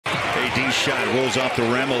AD shot rolls off the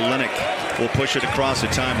rim. Olynyk will push it across the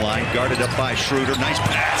timeline. Guarded up by Schroeder. Nice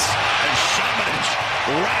pass. And Shamanich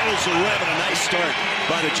rattles the rim. And a nice start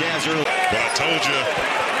by the Jazz early. Well, I told you,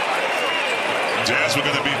 Jazz were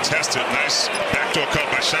going to be tested. Nice backdoor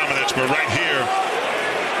cut by Shamanich, but right here.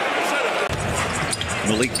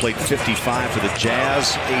 Malik played 55 for the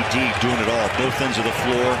Jazz. AD doing it all. Both ends of the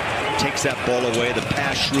floor. Takes that ball away. The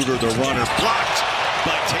pass, Schroeder, the runner, blocked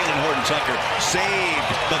by Talen. Horton-Tucker saved,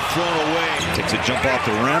 but thrown away. Takes a jump off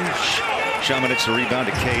the rim. Shamanich the rebound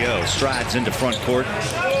to KO. Strides into front court.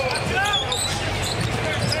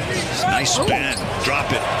 Nice spin. Drop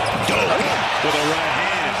it. Dope with a right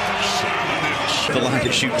hand. Shamanich. The line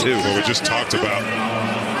to shoot too. Well, we just talked about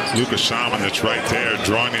Lucas Shamanich right there,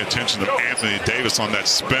 drawing the attention of Anthony Davis on that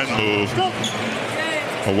spin move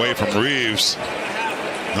away from Reeves.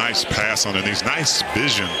 Nice pass underneath. Nice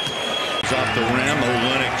vision. Off the rim.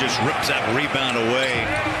 Olynyk just rips that rebound away.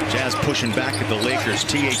 Jazz pushing back at the Lakers.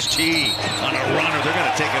 THT on a runner. They're going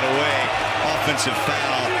to take it away. Offensive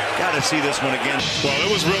foul. Got to see this one again. Well,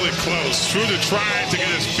 it was really close. Schroeder tried to get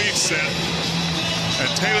his feet set. And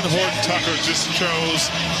Talen Horton-Tucker just chose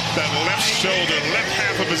that left shoulder, left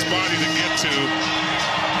half of his body to get to.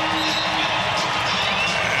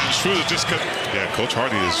 And Schroeder just couldn't. Yeah, Coach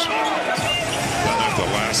Hardy is done that the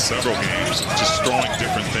last several games, just throwing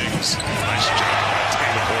different things. Nice job by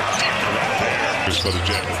Talen Horton-Tucker right there.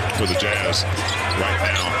 For the Jazz right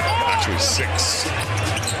now, actually 6.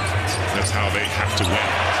 That's how they have to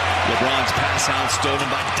win. LeBron's pass out, stolen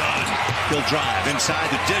by Dunn. He'll drive inside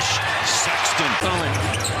the dish. Sexton. Collin.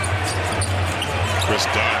 Chris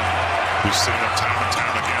Dunn, we've seen him time and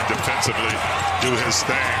time again defensively do his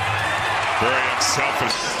thing. Very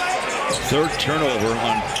unselfish. Third turnover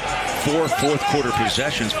on 4 fourth-quarter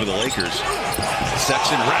possessions for the Lakers.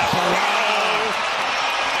 Sexton wrap around.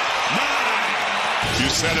 You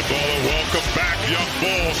said it, Bolo. Welcome back, young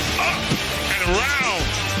bull. Up and around.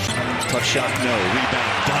 Tough shot, no.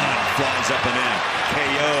 Rebound. Dunn flies up and in.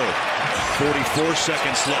 KO. 44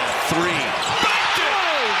 seconds left. 3. Backed it!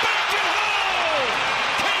 Backed it home!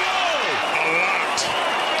 KO! A lot.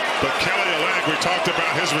 But Kelly Olynyk, we talked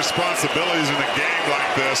about his responsibilities in a game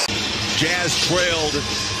like this. Jazz trailed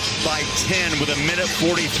by 10 with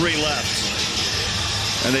 1:43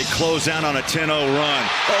 left. And they close out on a 10-0 run.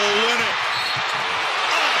 Olynyk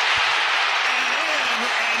up and in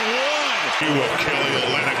and one. He will Kelly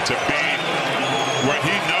Olynyk to be where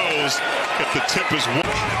he knows if the tip is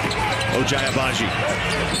Ochai Agbaji,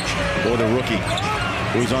 or the rookie,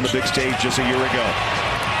 who was on the big stage just a year ago.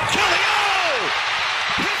 Kelly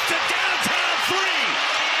hits the downtown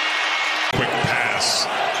 3. Quick pass,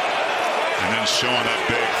 and then showing up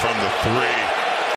big from the 3.